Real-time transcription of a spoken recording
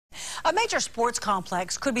A major sports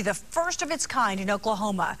complex could be the first of its kind in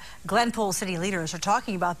Oklahoma. Glenpool city leaders are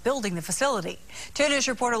talking about building the facility. 2 News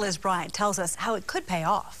reporter Liz Bryant tells us how it could pay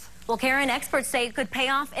off. Well, Karen, experts say it could pay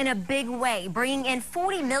off in a big way, bringing in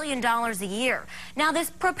 $40 million a year. Now, this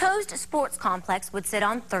proposed sports complex would sit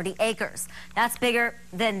on 30 acres. That's bigger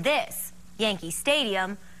than this Yankee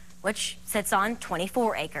Stadium, which sits on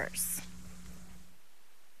 24 acres.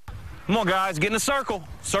 Come on, guys, get in a circle.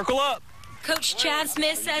 Circle up. Coach Chad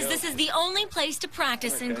Smith says this is the only place to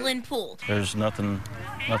practice in Glenpool. There's nothing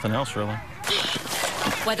else, really.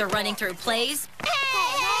 Whether running through plays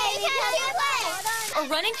or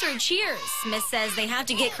running through cheers, Smith says they have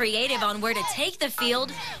to get creative on where to take the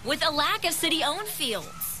field with a lack of city-owned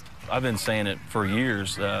fields. I've been saying it for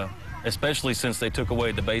years, especially since they took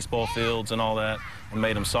away the baseball fields and all that and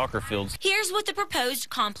made them soccer fields. Here's what the proposed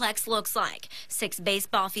complex looks like. 6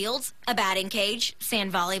 baseball fields, a batting cage,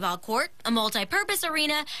 sand volleyball court, a multi-purpose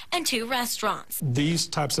arena, and 2 restaurants. These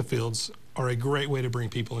types of fields are a great way to bring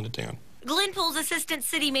people into town. Glenpool's assistant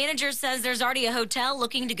city manager says there's already a hotel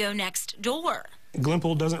looking to go next door.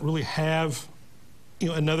 Glenpool doesn't really have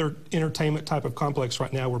another entertainment type of complex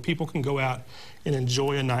right now where people can go out and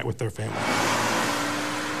enjoy a night with their family.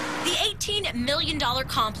 The $18 million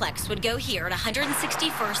complex would go here at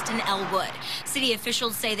 161st and Elwood. City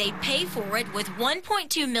officials say they'd pay for it with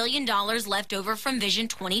 $1.2 million left over from Vision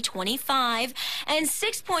 2025 and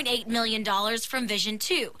 $6.8 million from Vision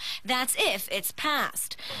 2. That's if it's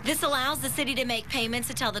passed. This allows the city to make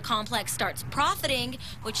payments until the complex starts profiting,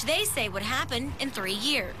 which they say would happen in 3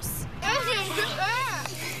 years.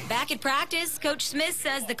 Back at practice, Coach Smith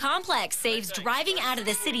says the complex saves driving out of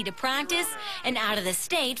the city to practice and out of the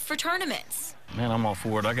state for tournaments. Man, I'm all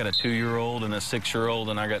for it. I got a 2-year-old and a 6-year-old,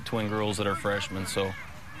 and I got twin girls that are freshmen, so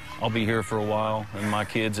I'll be here for a while, and my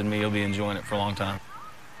kids and me will be enjoying it for a long time.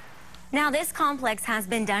 Now, this complex has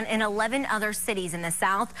been done in 11 other cities in the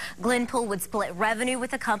South. Glenpool would split revenue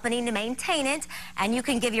with the company to maintain it, and you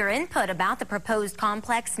can give your input about the proposed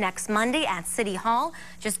complex next Monday at City Hall.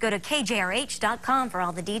 Just go to kjrh.com for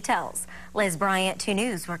all the details. Liz Bryant, 2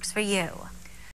 News, works for you.